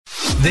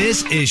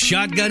This is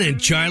Shotgun and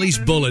Charlie's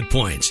Bullet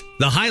Points,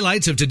 the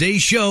highlights of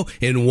today's show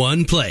in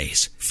one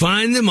place.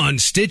 Find them on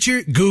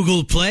Stitcher,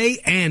 Google Play,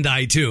 and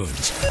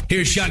iTunes.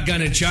 Here's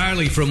Shotgun and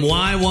Charlie from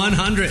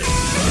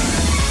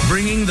Y100.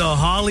 Bringing the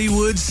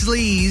Hollywood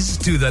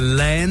sleaze to the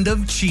land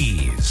of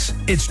cheese.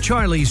 It's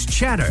Charlie's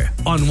Chatter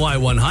on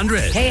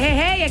Y100.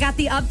 Hey, I got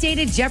the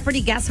updated Jeopardy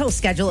guest host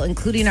schedule,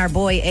 including our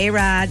boy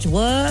A-Raj.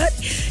 What?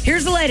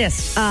 Here's the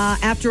latest.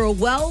 After a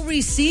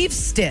well-received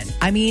stint,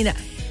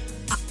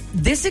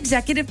 this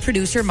executive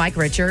producer, Mike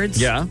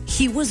Richards,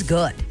 he was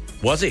good.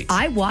 Was he?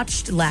 I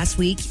watched last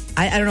week.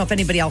 I don't know if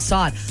anybody else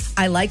saw it.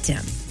 I liked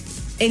him.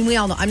 And we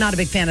all know, I'm not a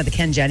big fan of the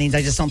Ken Jennings.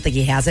 I just don't think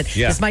he has it.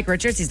 Yeah. This Mike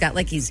Richards,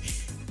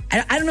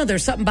 I don't know,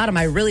 there's something about him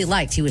I really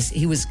liked. He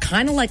was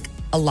kind of like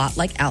a lot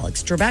like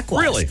Alex Trebek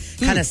was. Really?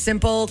 Kind of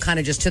simple, kind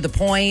of just to the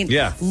point.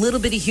 Yeah. Little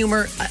bit of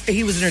humor.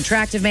 He was an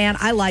attractive man.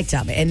 I liked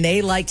him, and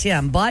they liked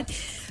him. But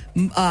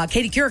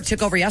Katie Couric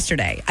took over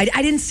yesterday.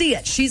 I didn't see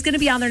it. She's going to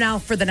be on there now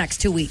for the next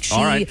 2 weeks.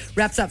 She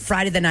wraps up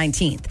Friday the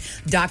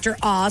 19th. Dr.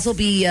 Oz will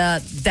be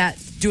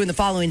doing the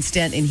following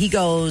stint, and he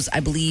goes, I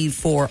believe,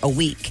 for a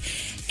week.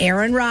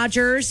 Aaron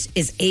Rodgers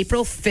is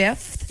April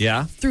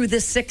 5th through the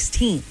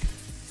 16th.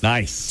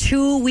 Nice.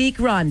 2-week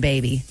run,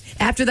 baby.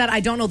 After that,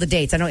 I don't know the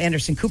dates. I know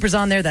Anderson Cooper's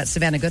on there. That's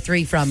Savannah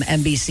Guthrie from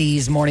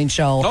NBC's morning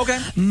show. Okay.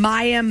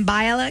 Mayim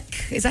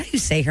Bialik. Is that how you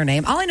say her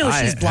name? All I know is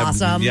she's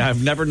Blossom.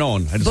 I've never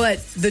known.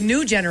 But the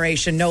new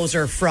generation knows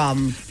her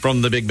from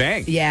The Big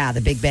Bang. Yeah,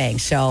 The Big Bang.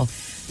 So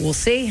we'll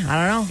see.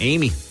 I don't know.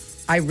 Amy.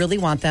 I really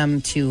want them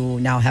to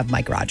now have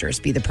Mike Rogers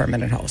be the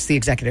permanent host, the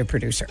executive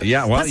producer.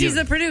 Yeah, well, plus he's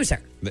the producer.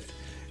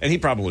 And he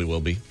probably will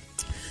be.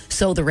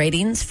 So the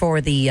ratings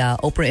for the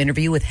Oprah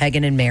interview with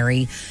Hagen and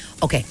Mary.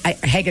 Okay,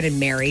 Hagen and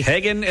Mary.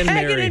 Hagen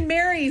and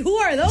Mary. Who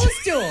are those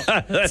two?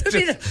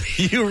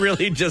 You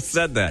really just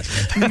said that.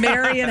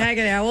 Mary and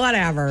Hagen, yeah,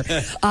 whatever.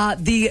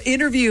 The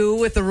interview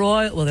with the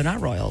royal. Well, they're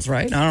not royals,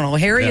 right? I don't know.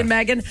 Harry and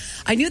Meghan.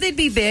 I knew they'd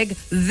be big.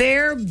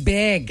 They're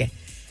big.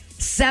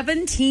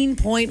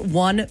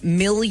 17.1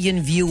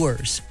 million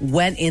viewers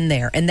went in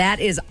there. And that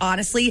is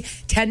honestly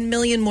 10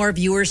 million more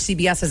viewers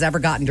CBS has ever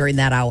gotten during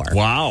that hour.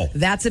 Wow.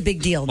 That's a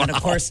big deal. But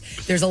of course,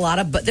 there's a lot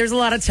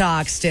of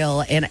talk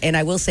still. And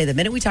I will say, the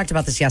minute we talked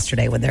about this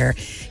yesterday when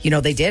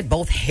they did,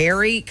 both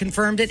Harry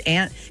confirmed it,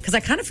 and because I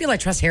kind of feel I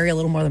trust Harry a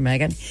little more than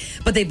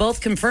Meghan, but they both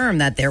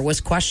confirmed that there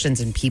was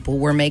questions and people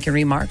were making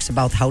remarks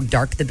about how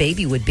dark the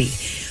baby would be.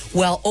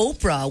 Well,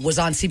 Oprah was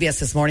on CBS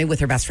this morning with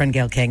her best friend,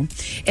 Gayle King,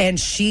 and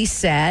she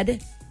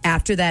said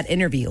after that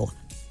interview,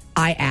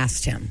 I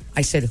asked him,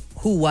 I said,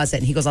 who was it?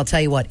 And he goes, I'll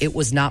tell you what, it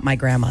was not my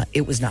grandma.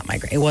 It was not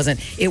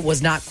it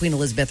was not Queen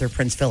Elizabeth or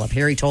Prince Philip.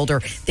 Harry told her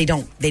they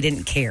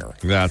didn't care.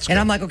 That's good. And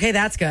I'm like, okay,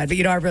 that's good. But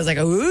everybody's like,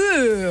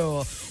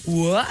 ooh,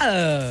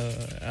 whoa,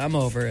 I'm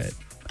over it.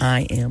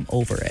 I am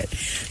over it.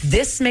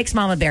 This makes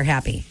Mama Bear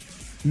happy.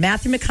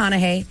 Matthew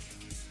McConaughey,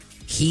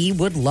 he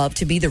would love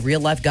to be the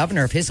real-life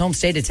governor of his home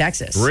state of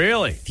Texas.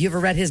 Really? If you ever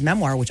read his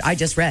memoir, which I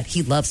just read,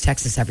 he loves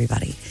Texas,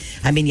 everybody.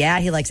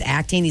 He likes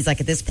acting. He's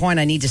like, at this point,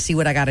 I need to see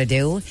what I got to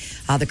do.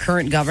 The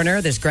current governor,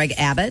 there's Greg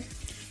Abbott.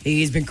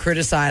 He's been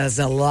criticized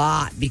a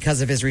lot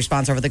because of his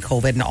response over the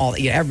COVID and all.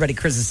 Everybody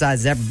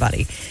criticizes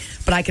everybody.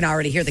 But I can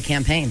already hear the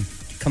campaign.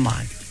 Come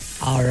on.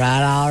 All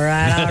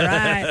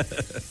right.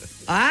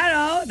 I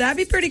know. That'd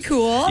be pretty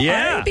cool.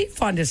 Yeah. It'd be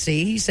fun to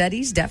see. He said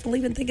he's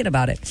definitely been thinking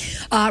about it.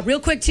 Real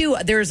quick, too,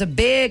 there's a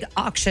big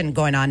auction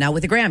going on now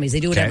with the Grammys. They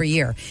do it every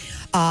year.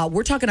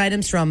 We're talking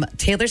items from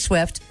Taylor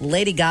Swift,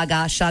 Lady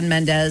Gaga, Shawn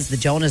Mendes, the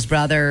Jonas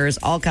Brothers,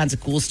 all kinds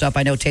of cool stuff.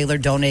 I know Taylor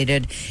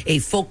donated a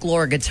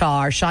folklore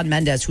guitar. Shawn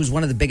Mendes, who's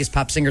one of the biggest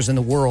pop singers in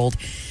the world,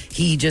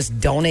 he just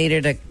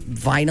donated a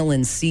vinyl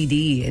and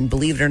CD, and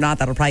believe it or not,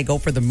 that'll probably go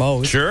for the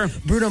most. Sure.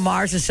 Bruno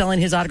Mars is selling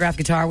his autographed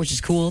guitar, which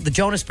is cool. The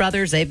Jonas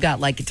Brothers, they've got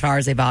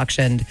guitars they've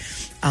auctioned.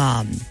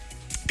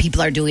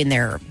 People are doing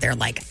their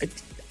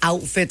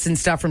outfits and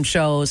stuff from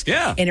shows.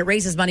 Yeah. And it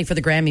raises money for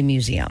the Grammy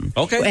Museum.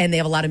 Okay. And they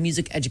have a lot of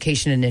music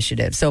education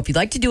initiatives. So if you'd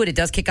like to do it, it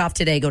does kick off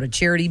today. Go to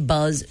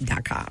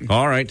CharityBuzz.com.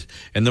 All right.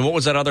 And then what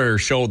was that other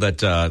show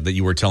that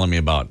you were telling me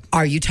about?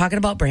 Are you talking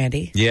about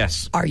Brandy?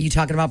 Yes. Are you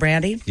talking about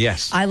Brandy?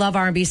 Yes. I love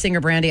R&B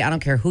singer Brandy. I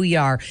don't care who you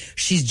are.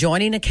 She's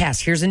joining a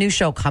cast. Here's a new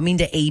show coming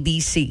to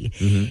ABC.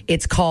 Mm-hmm.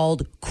 It's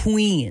called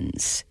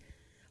Queens.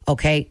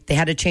 Okay, they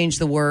had to change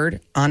the word.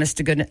 Honest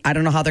to goodness, I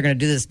don't know how they're going to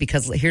do this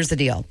because here's the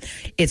deal.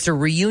 It's a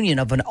reunion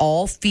of an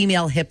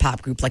all-female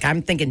hip-hop group. Like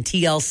I'm thinking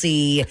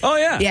TLC. Oh,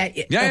 yeah. Yeah.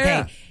 Okay.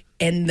 Yeah.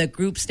 And the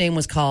group's name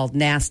was called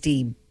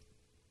Nasty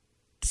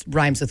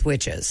Rhymes with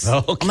Witches.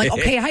 Okay. I'm like,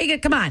 okay, how you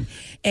get, come on.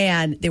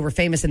 And they were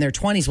famous in their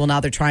 20s. Well,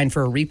 now they're trying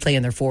for a replay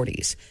in their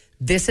 40s.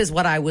 This is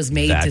what I was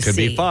made to see. That could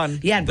be fun.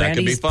 Yeah, and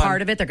Brandy's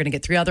part of it. They're going to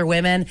get 3 other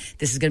women.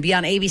 This is going to be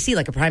on ABC,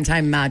 like a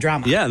primetime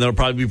drama. Yeah, and there'll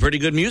probably be pretty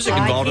good music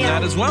involved in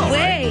that as well. Wait.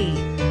 Right?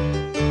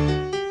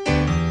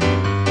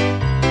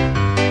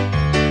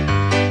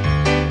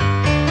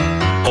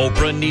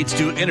 Oprah needs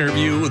to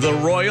interview the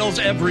royals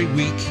every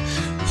week.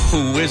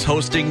 Who is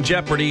hosting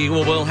Jeopardy?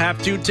 Well, we'll have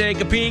to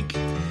take a peek.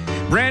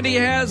 Randy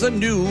has a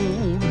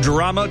new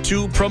drama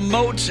to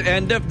promote,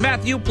 and if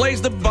Matthew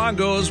plays the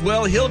bongos,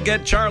 well, he'll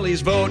get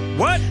Charlie's vote.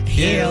 What?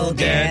 He'll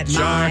get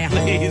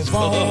Charlie's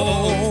vote.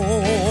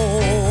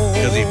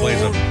 Because he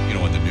plays them,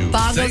 in the news.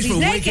 Bongos, Thanks for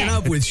waking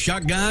up with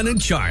Shotgun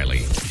and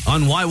Charlie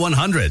on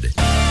Y100.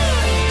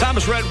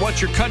 Thomas Red,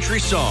 what's your country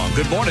song?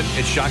 Good morning.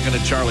 It's Shotgun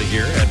and Charlie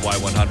here at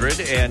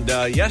Y100. And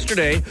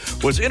yesterday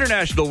was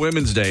International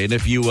Women's Day. And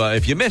if you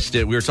missed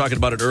it, we were talking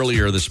about it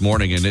earlier this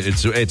morning, and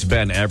it's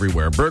been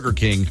everywhere. Burger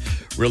King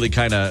really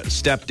kind of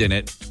stepped in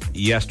it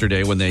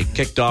yesterday when they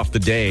kicked off the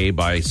day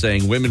by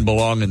saying women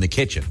belong in the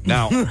kitchen.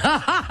 Now,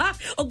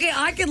 okay,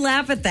 I can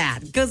laugh at that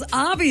because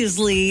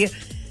obviously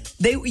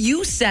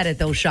you said it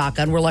though,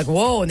 Shotgun. We're like,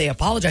 whoa, and they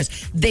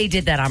apologized. They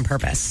did that on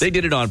purpose. They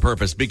did it on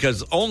purpose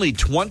because only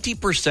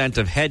 20%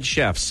 of head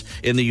chefs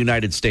in the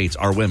United States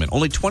are women.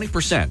 Only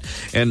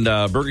 20%. And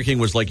Burger King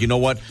was like, you know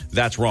what?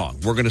 That's wrong.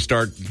 We're going to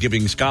start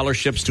giving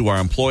scholarships to our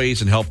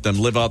employees and help them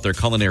live out their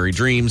culinary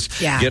dreams.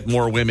 Yeah. Get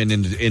more women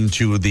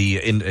into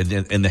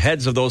the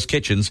heads of those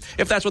kitchens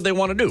if that's what they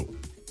want to do.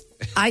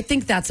 I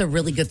think that's a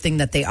really good thing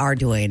that they are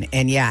doing.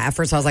 And yeah, at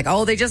first I was like,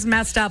 oh, they just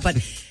messed up, but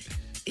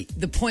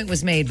the point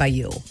was made by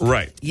you.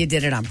 Right. You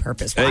did it on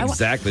purpose. Well,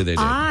 exactly, they did.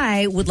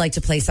 I would like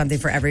to play something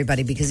for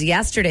everybody because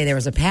yesterday there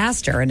was a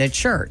pastor in a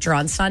church, or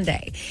on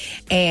Sunday,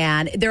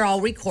 and they're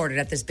all recorded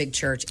at this big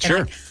church.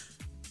 Sure.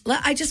 And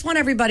I just want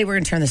everybody, we're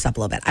going to turn this up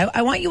a little bit.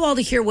 I want you all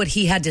to hear what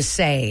he had to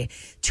say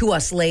to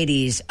us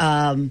ladies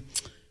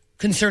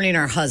concerning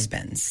our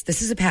husbands.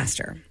 This is a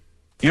pastor.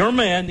 Your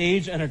man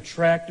needs an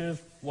attractive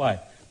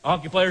wife. A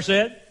hockey player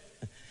said.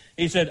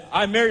 He said,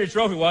 I married a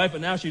trophy wife,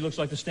 but now she looks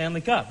like the Stanley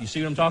Cup. You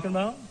see what I'm talking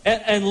about?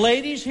 And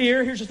ladies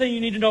here, here's the thing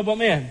you need to know about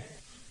men.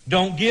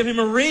 Don't give him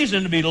a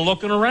reason to be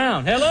looking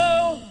around.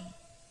 Hello?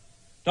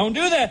 Don't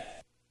do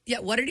that. Yeah,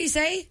 what did he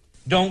say?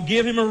 Don't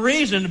give him a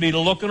reason to be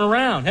looking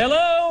around.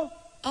 Hello?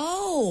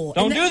 Oh.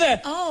 Don't do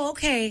that. Oh,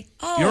 okay.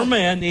 Oh. Your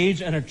man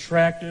needs an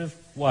attractive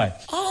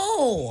wife.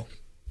 Oh.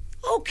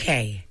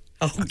 Okay.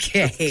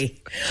 Okay.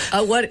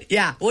 What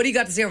do you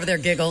got to say over there,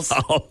 Giggles?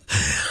 Oh,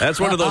 that's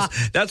one of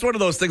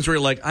those things where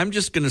you're like, I'm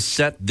just going to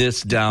set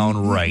this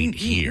down right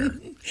here.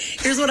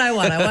 Here's what I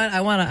want. I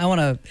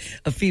want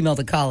a female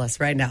to call us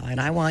right now, and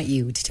I want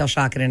you to tell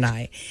Shotgun and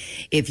I,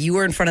 if you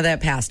were in front of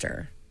that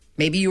pastor,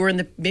 maybe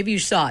you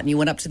saw it and you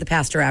went up to the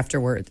pastor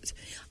afterwards.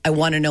 I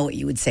want to know what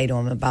you would say to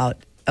him about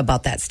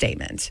that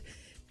statement.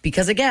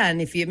 Because again,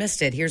 if you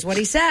missed it, here's what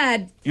he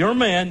said. Your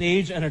man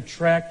needs an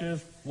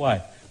attractive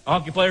wife. A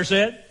hockey player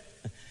said.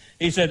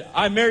 He said,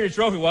 I married a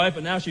trophy wife,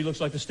 but now she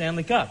looks like the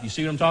Stanley Cup. You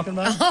see what I'm talking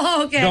about?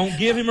 Oh, okay. Don't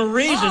give him a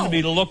reason to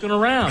be looking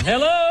around.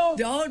 Hello?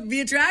 Don't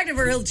be attractive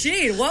or he'll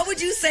cheat. What would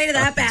you say to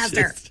that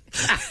pastor?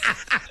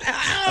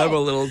 I'm a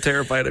little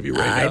terrified of you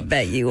right now. I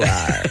bet you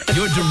are.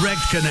 Your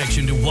direct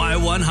connection to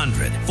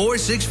Y100,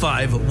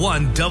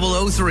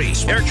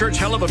 465-1003. Air Church,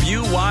 hell of a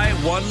view,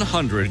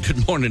 Y100.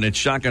 Good morning, it's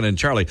Shotgun and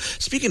Charlie.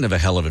 Speaking of a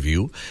hell of a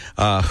view,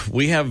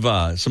 we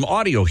have some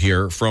audio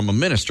here from a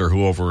minister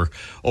who over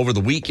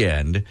the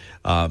weekend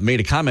made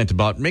a comment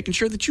about making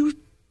sure that you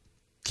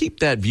keep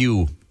that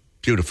view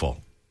beautiful.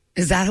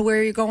 Is that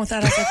where you're going with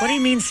that? I was like, what do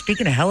you mean,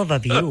 speaking of hell of a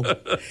view?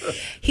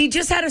 He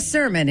just had a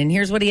sermon, and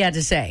here's what he had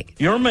to say.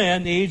 Your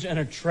man needs an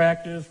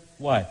attractive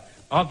wife.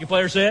 A hockey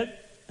player said.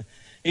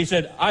 He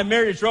said, I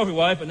married a trophy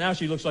wife, but now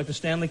she looks like the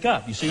Stanley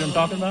Cup. You see what I'm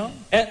talking about?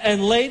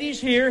 And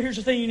ladies here, here's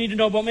the thing you need to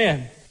know about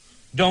men.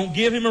 Don't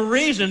give him a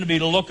reason to be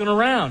looking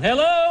around.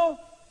 Hello?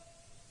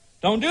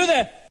 Don't do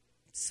that.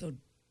 So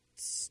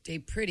stay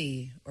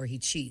pretty or he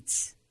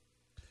cheats.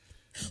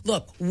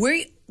 Look,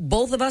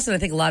 both of us, and I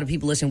think a lot of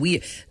people listening,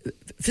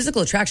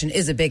 physical attraction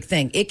is a big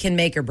thing. It can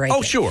make or break it.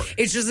 Oh, sure.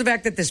 It's just the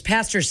fact that this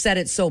pastor said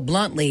it so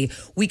bluntly.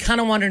 We kind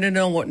of wanted to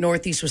know what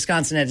Northeast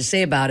Wisconsin had to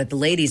say about it, the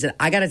ladies. And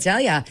I got to tell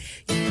you,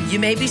 you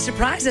may be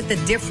surprised at the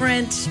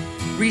different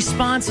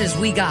responses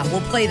we got.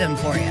 We'll play them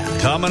for you.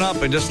 Coming up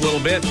in just a little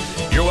bit,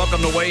 you're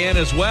welcome to weigh in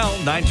as well.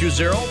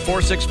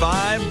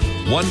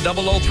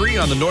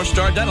 920-465-1003 on the North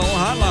Star Dental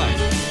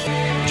Hotline.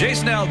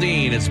 Jason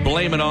Aldean, it's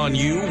Blame It On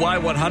You,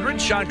 Y100,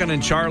 Shotgun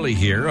and Charlie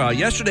here.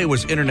 Yesterday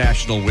was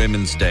International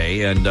Women's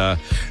Day, and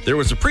there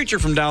was a preacher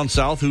from down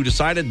south who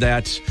decided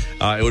that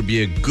it would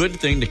be a good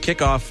thing to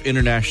kick off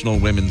International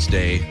Women's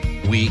Day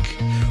week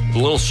with a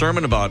little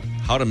sermon about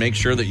how to make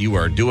sure that you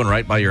are doing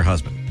right by your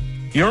husband.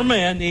 Your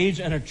man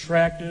needs an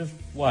attractive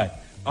wife.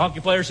 A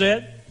hockey player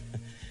said.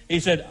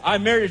 He said, I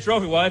married a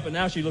trophy wife, but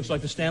now she looks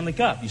like the Stanley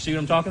Cup. You see what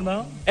I'm talking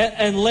about?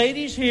 And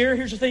ladies here,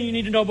 here's the thing you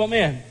need to know about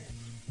men.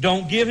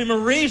 Don't give him a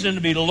reason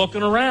to be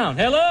looking around.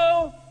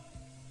 Hello?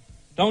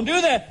 Don't do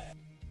that.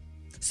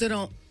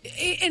 So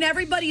and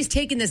everybody's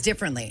taking this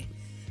differently.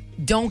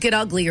 Don't get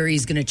ugly or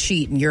he's going to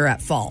cheat and you're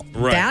at fault.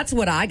 Right. That's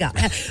what I got.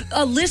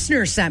 A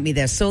listener sent me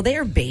this, so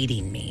they're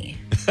baiting me.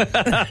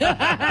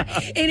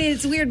 And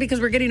it's weird because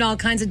we're getting all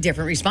kinds of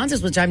different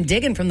responses, which I'm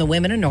digging from the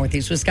women in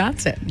Northeast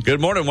Wisconsin. Good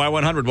morning,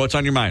 Y100. What's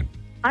on your mind?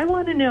 I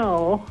want to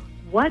know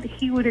what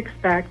he would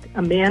expect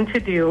a man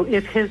to do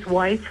if his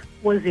wife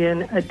was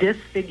in a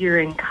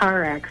disfiguring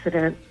car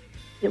accident.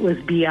 It was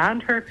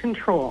beyond her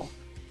control.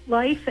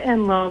 life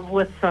and love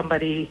with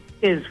somebody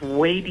is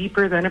way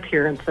deeper than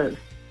appearances.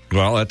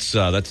 Well, that's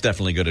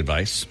definitely good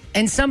advice.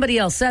 And somebody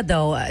else said,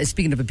 though,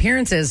 speaking of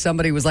appearances,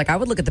 somebody was like, I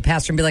would look at the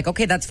pastor and be like,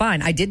 okay, that's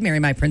fine. I did marry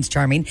my Prince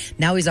Charming.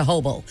 Now he's a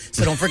hobo.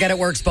 So don't forget it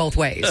works both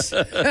ways.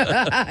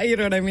 You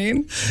know what I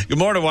mean? Good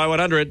morning,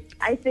 Y100.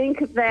 I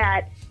think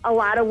that a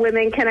lot of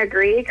women can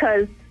agree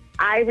because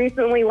I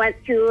recently went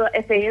through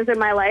a phase in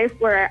my life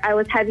where I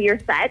was heavier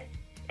set,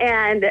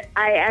 and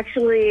I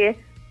actually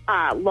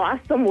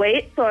lost some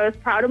weight, so I was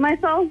proud of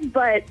myself.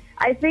 But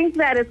I think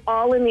that it's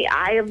all in the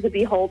eye of the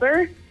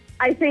beholder.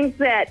 I think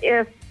that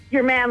if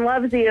your man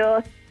loves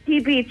you,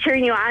 he'd be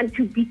cheering you on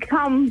to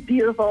become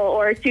beautiful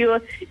or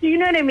to, you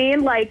know what I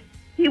mean? Like,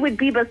 he would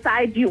be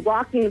beside you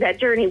walking that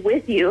journey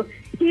with you.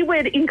 He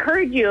would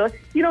encourage you.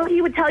 You know,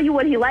 he would tell you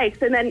what he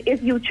likes. And then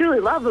if you truly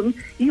love him,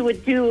 you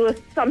would do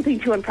something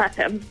to impress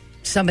him.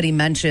 Somebody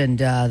mentioned,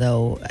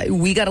 though,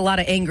 we got a lot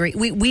of angry.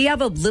 We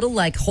have a little,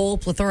 like, whole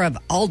plethora of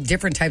all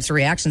different types of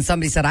reactions.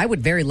 Somebody said, I would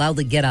very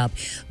loudly get up,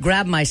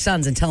 grab my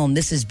sons, and tell them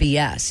this is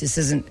BS. This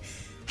isn't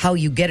how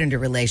you get into a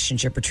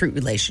relationship or true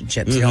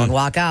relationships, you know, and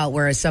walk out.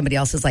 Whereas somebody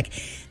else is like,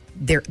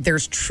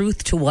 there's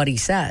truth to what he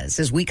says.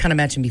 As we kind of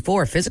mentioned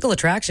before, physical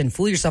attraction,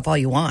 fool yourself all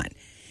you want.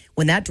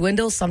 When that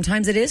dwindles,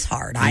 sometimes it is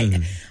hard.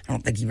 I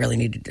don't think you really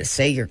needed to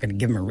say you're going to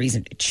give him a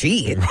reason to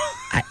cheat.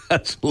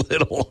 That's a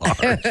little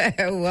hard.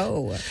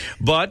 Whoa.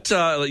 But,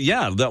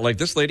 like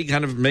this lady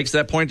kind of makes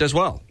that point as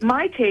well.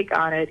 My take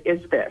on it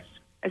is this,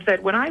 is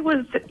that when I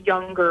was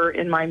younger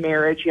in my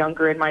marriage,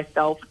 younger in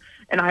myself,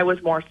 and I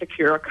was more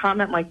secure, a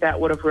comment like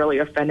that would have really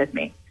offended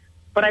me.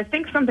 But I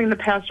think something the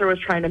pastor was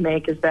trying to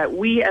make is that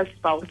we as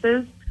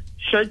spouses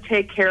should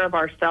take care of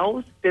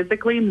ourselves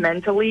physically,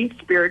 mentally,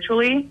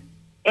 spiritually,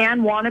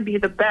 and want to be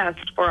the best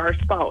for our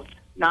spouse.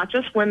 Not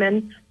just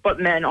women, but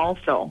men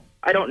also.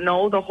 I don't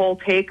know the whole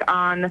take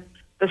on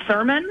the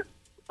sermon,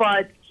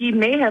 but he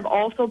may have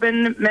also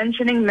been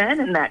mentioning men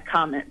in that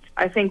comment.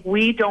 I think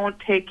we don't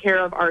take care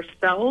of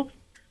ourselves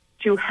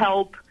to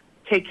help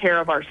take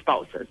care of our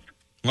spouses.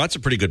 Well, that's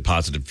a pretty good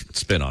positive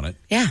spin on it.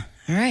 Yeah.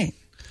 All right.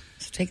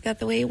 So take that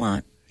the way you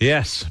want.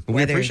 Yes. But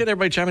we appreciate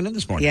everybody chiming in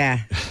this morning. Yeah.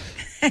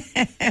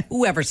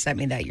 Whoever sent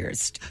me that,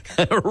 yours.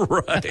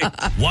 Right.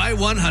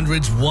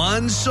 Y100's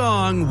one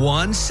song,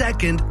 1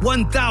 second,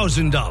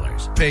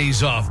 $1,000.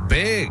 Pays off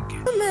big.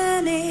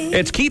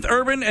 It's Keith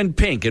Urban and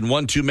Pink in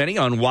One Too Many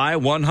on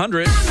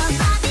Y100.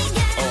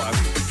 Oh, I'm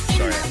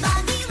sorry. I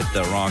hit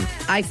the wrong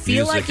I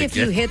feel like if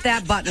you hit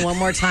that button one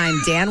more time,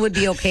 Dan would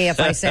be okay if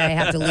I say I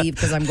have to leave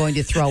because I'm going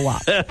to throw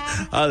up.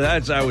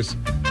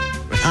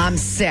 I'm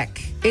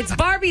sick. It's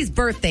Barbie's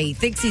birthday. He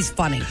thinks he's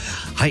funny.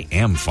 I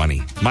am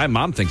funny. My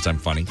mom thinks I'm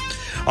funny.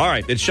 All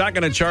right, it's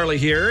Shotgun and Charlie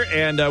here,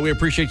 and we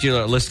appreciate you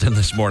listening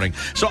this morning.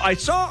 So I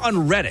saw on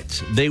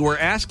Reddit, they were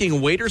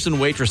asking waiters and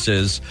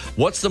waitresses,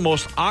 what's the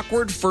most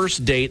awkward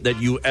first date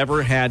that you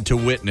ever had to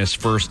witness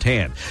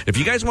firsthand? If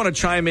you guys want to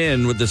chime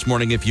in with this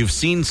morning, if you've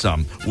seen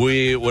some,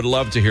 we would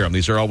love to hear them.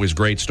 These are always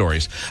great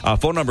stories.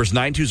 Phone number is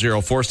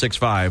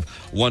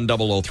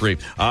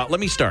 920-465-1003. Let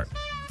me start.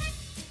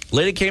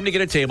 Lady came to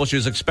get a table. She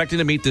was expecting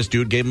to meet this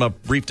dude, gave him a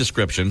brief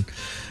description.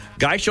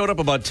 Guy showed up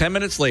about 10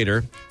 minutes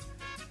later,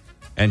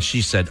 and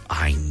she said,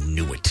 I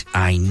knew it.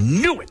 I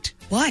knew it.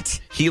 What?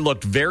 He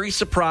looked very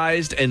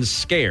surprised and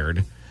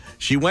scared.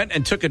 She went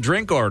and took a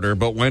drink order,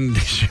 but when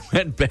she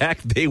went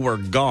back, they were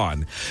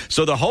gone.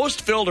 So the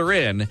host filled her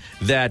in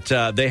that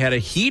they had a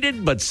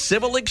heated but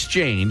civil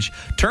exchange.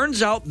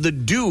 Turns out the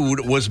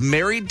dude was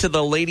married to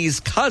the lady's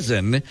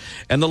cousin,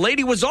 and the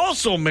lady was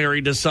also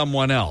married to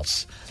someone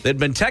else. They'd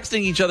been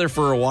texting each other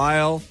for a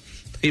while.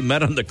 They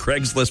met on the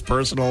Craigslist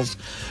personals.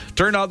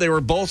 Turned out they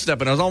were both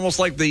stepping. It was almost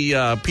like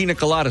the Pina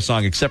Colada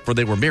song, except for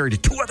they were married to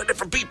two other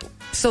different people.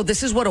 So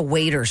this is what a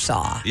waiter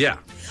saw. Yeah.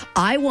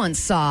 I once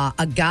saw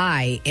a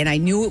guy, and I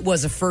knew it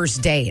was a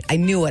first date. I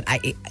knew it.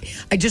 I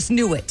just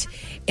knew it.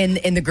 And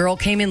the girl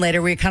came in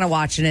later. We were kind of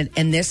watching it.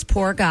 And this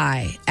poor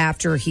guy,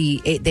 after they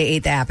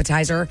ate the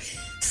appetizer,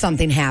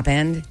 something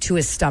happened to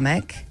his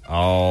stomach.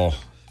 Oh,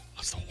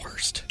 that's the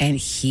worst. And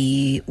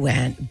he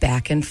went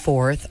back and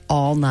forth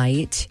all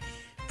night,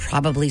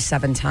 probably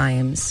 7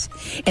 times.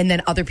 And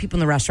then other people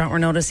in the restaurant were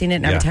noticing it.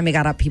 And every time he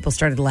got up, people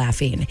started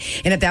laughing.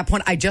 And at that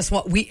point,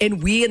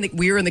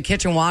 we were in the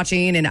kitchen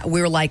watching, and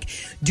we were like,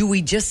 do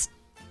we just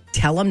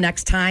tell him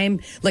next time?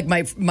 Like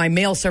my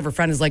male server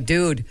friend is like,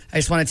 dude, I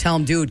just want to tell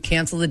him, dude,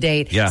 cancel the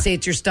date. Yeah. Say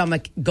it's your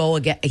stomach. Go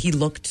again. He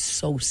looked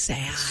so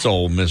sad.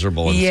 So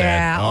miserable and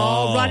sad.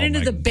 Run into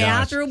the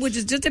bathroom, which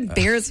is just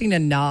embarrassing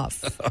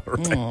enough.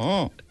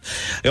 Right.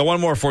 Got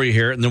one more for you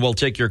here, and then we'll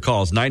take your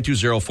calls.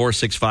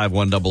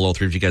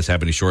 920-465-1003 if you guys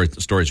have any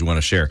short stories you want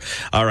to share.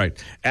 All right.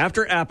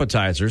 After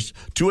appetizers,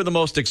 2 of the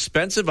most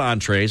expensive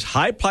entrees,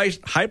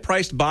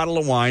 high-priced bottle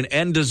of wine,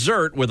 and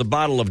dessert with a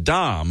bottle of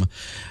Dom,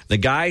 the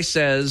guy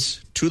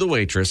says to the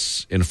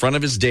waitress in front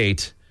of his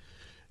date,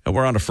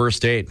 we're on a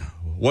first date,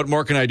 what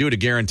more can I do to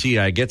guarantee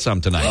I get some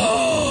tonight?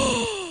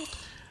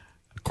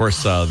 Of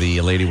course,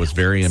 the lady was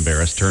very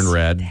embarrassed, turned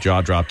red,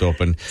 jaw dropped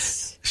open.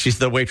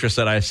 The waitress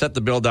said, I set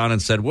the bill down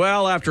and said,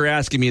 well, after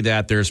asking me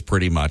that, there's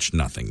pretty much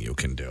nothing you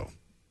can do.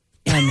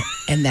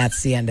 And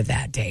that's the end of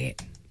that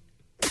date.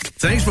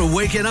 Thanks for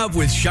waking up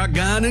with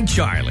Shotgun and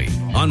Charlie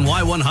on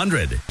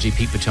Y100.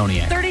 GP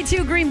Petoniak.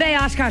 32 Green Bay,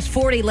 Oshkosh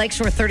 40,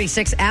 Lakeshore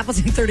 36,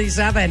 Appleton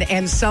 37.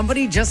 And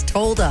somebody just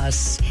told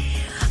us,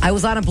 I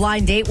was on a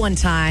blind date one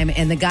time,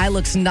 and the guy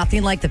looks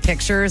nothing like the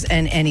pictures,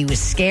 and he was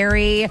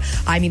scary.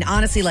 I mean,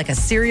 honestly, like a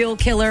serial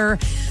killer.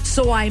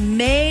 So I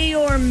may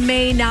or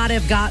may not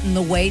have gotten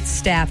the wait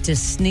staff to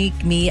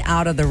sneak me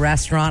out of the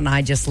restaurant, and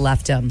I just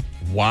left him.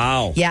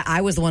 Wow. Yeah,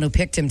 I was the one who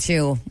picked him,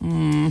 too.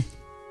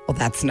 Well,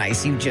 that's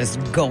nice. You just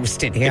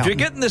ghosted him. If you're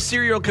getting the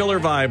serial killer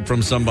vibe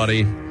from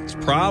somebody,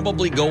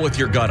 probably go with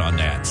your gut on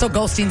that. So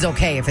ghosting's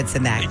okay if it's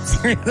in that. It's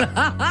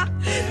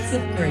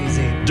so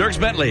crazy. Dirks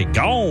Bentley,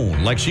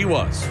 gone like she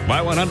was.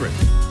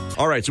 Y100.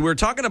 All right, so we were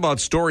talking about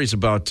stories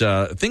about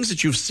things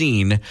that you've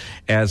seen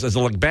as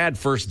like bad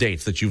first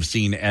dates that you've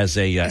seen as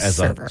a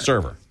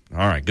server. All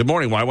right, good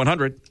morning,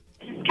 Y100.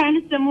 It's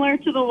kind of similar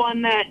to the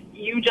one that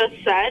you just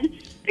said,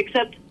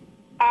 except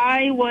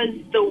I was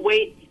the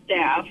wait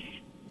staff.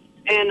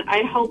 And I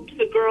helped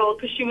the girl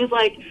because she was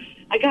like,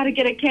 I got to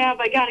get a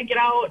cab. I got to get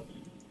out.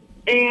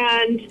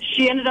 And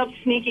she ended up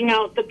sneaking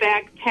out the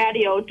back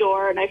patio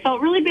door. And I felt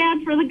really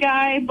bad for the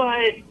guy,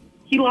 but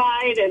he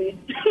lied and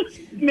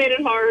made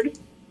it hard.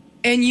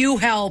 And you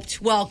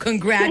helped. Well,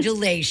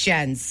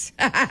 congratulations.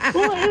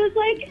 Well, it was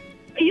like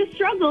you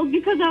struggled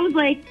because I was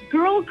like,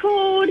 girl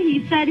code.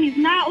 He said he's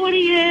not what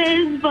he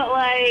is. But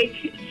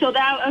so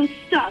that I was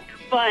stuck.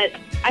 But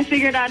I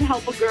figured I'd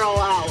help a girl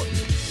out.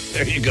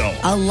 There you go.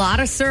 A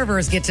lot of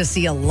servers get to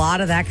see a lot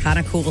of that kind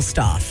of cool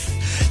stuff.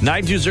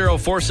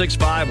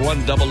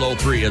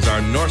 920-465-1003 is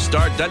our North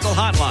Star Dental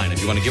Hotline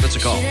if you want to give us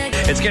a call.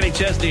 It's Kenny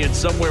Chesney and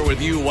Somewhere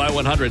With You,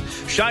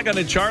 Y100. Shotgun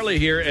and Charlie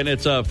here, and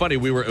it's funny.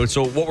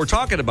 So what we're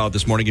talking about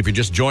this morning, if you're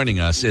just joining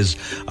us, is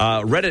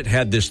Reddit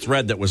had this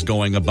thread that was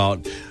going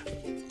about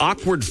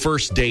awkward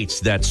first dates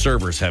that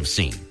servers have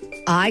seen.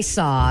 I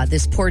saw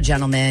this poor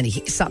gentleman.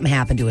 Something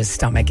happened to his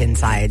stomach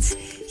insides.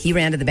 He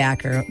ran to the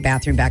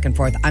bathroom back and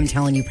forth. I'm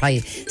telling you,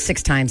 probably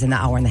 6 times in the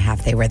hour and a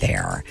half they were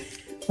there.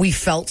 We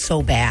felt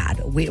so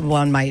bad.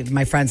 One of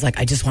my friend's like,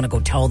 I just want to go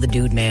tell the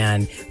dude,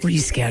 man,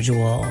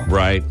 reschedule.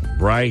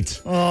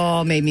 Right.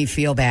 Oh, made me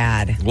feel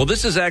bad. Well,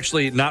 this is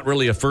actually not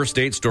really a first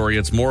date story.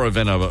 It's more of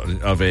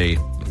a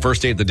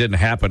first date that didn't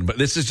happen. But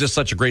this is just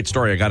such a great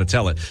story. I got to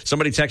tell it.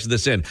 Somebody texted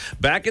this in.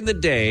 Back in the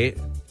day,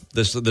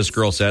 this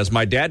girl says,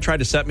 my dad tried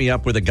to set me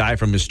up with a guy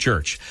from his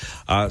church.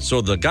 So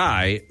the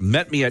guy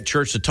met me at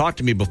church to talk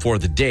to me before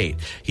the date.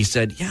 He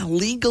said, yeah,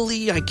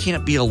 legally I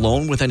can't be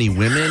alone with any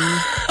women.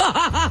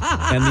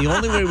 And the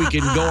only way we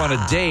can go on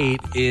a date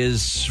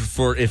is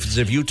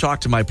if you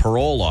talk to my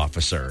parole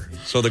officer.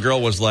 So the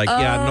girl was like,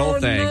 yeah, no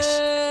thanks.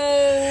 No.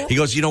 He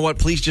goes, you know what?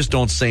 Please just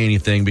don't say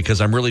anything because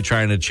I'm really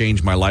trying to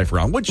change my life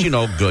around, which,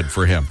 good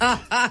for him.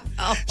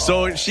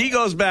 So she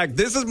goes back.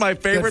 This is my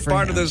favorite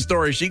part of this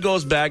story. She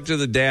goes back to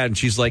the dad and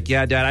she's like,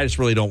 yeah, Dad, I just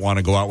really don't want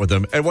to go out with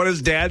him. And what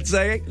does Dad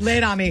say? Lay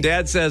it on me.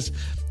 Dad says,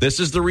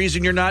 this is the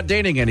reason you're not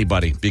dating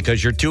anybody,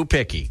 because you're too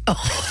picky.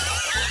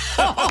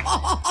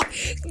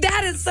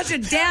 That is such a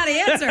dad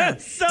answer.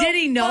 So did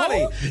he know?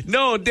 Funny.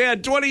 No,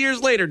 Dad, 20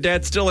 years later,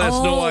 Dad still has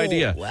no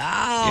idea.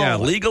 Wow. Yeah,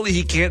 legally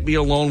he can't be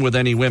alone with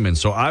any women.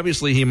 So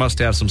obviously he must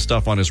have some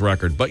stuff on his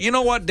record. But you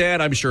know what,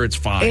 Dad? I'm sure it's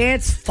fine.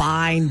 It's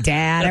fine,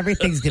 Dad.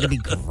 Everything's going to be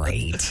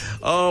great.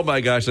 Oh,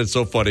 my gosh, that's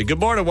so funny. Good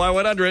morning,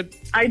 Y100.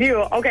 I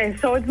do. Okay,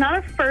 so it's not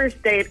a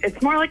first date.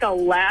 It's more like a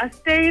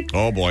last date.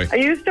 Oh, boy. I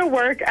used to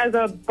work as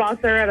a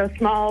busser at a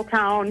small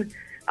town,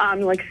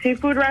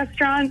 seafood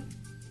restaurant.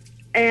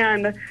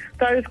 And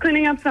so I was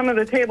cleaning up some of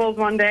the tables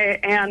one day,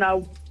 and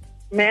a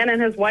man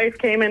and his wife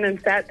came in and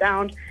sat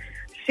down.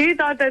 She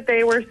thought that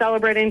they were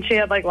celebrating. She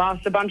had,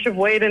 lost a bunch of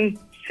weight, and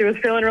she was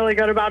feeling really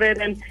good about it.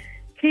 And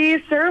he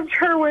served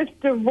her with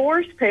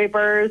divorce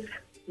papers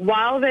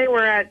while they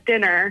were at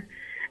dinner.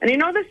 And you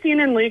know the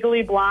scene in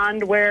Legally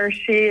Blonde where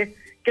she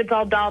gets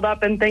all dolled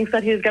up and thinks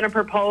that he's going to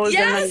propose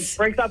and then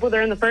breaks up with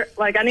her in the first,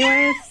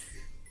 anyways?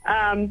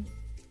 Yes.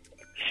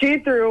 She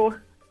threw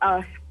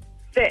a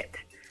fit.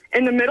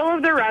 In the middle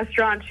of the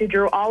restaurant, she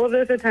drew all of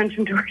this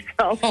attention to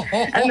herself,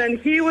 and then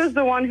he was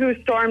the one who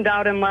stormed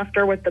out and left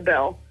her with the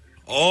bill.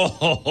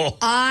 Oh,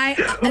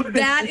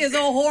 that is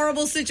a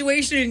horrible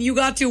situation, and you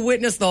got to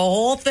witness the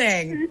whole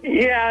thing.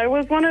 Yeah, it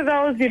was one of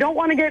those, you don't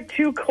want to get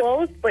too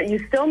close, but you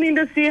still need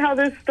to see how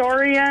this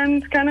story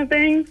ends kind of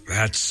thing.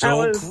 That's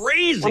so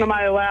crazy. One of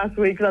my last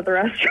weeks at the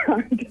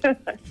restaurant.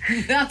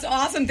 That's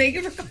awesome. Thank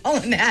you for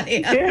calling that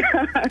in. Yeah.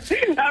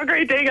 Have a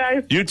great day,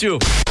 guys. You too.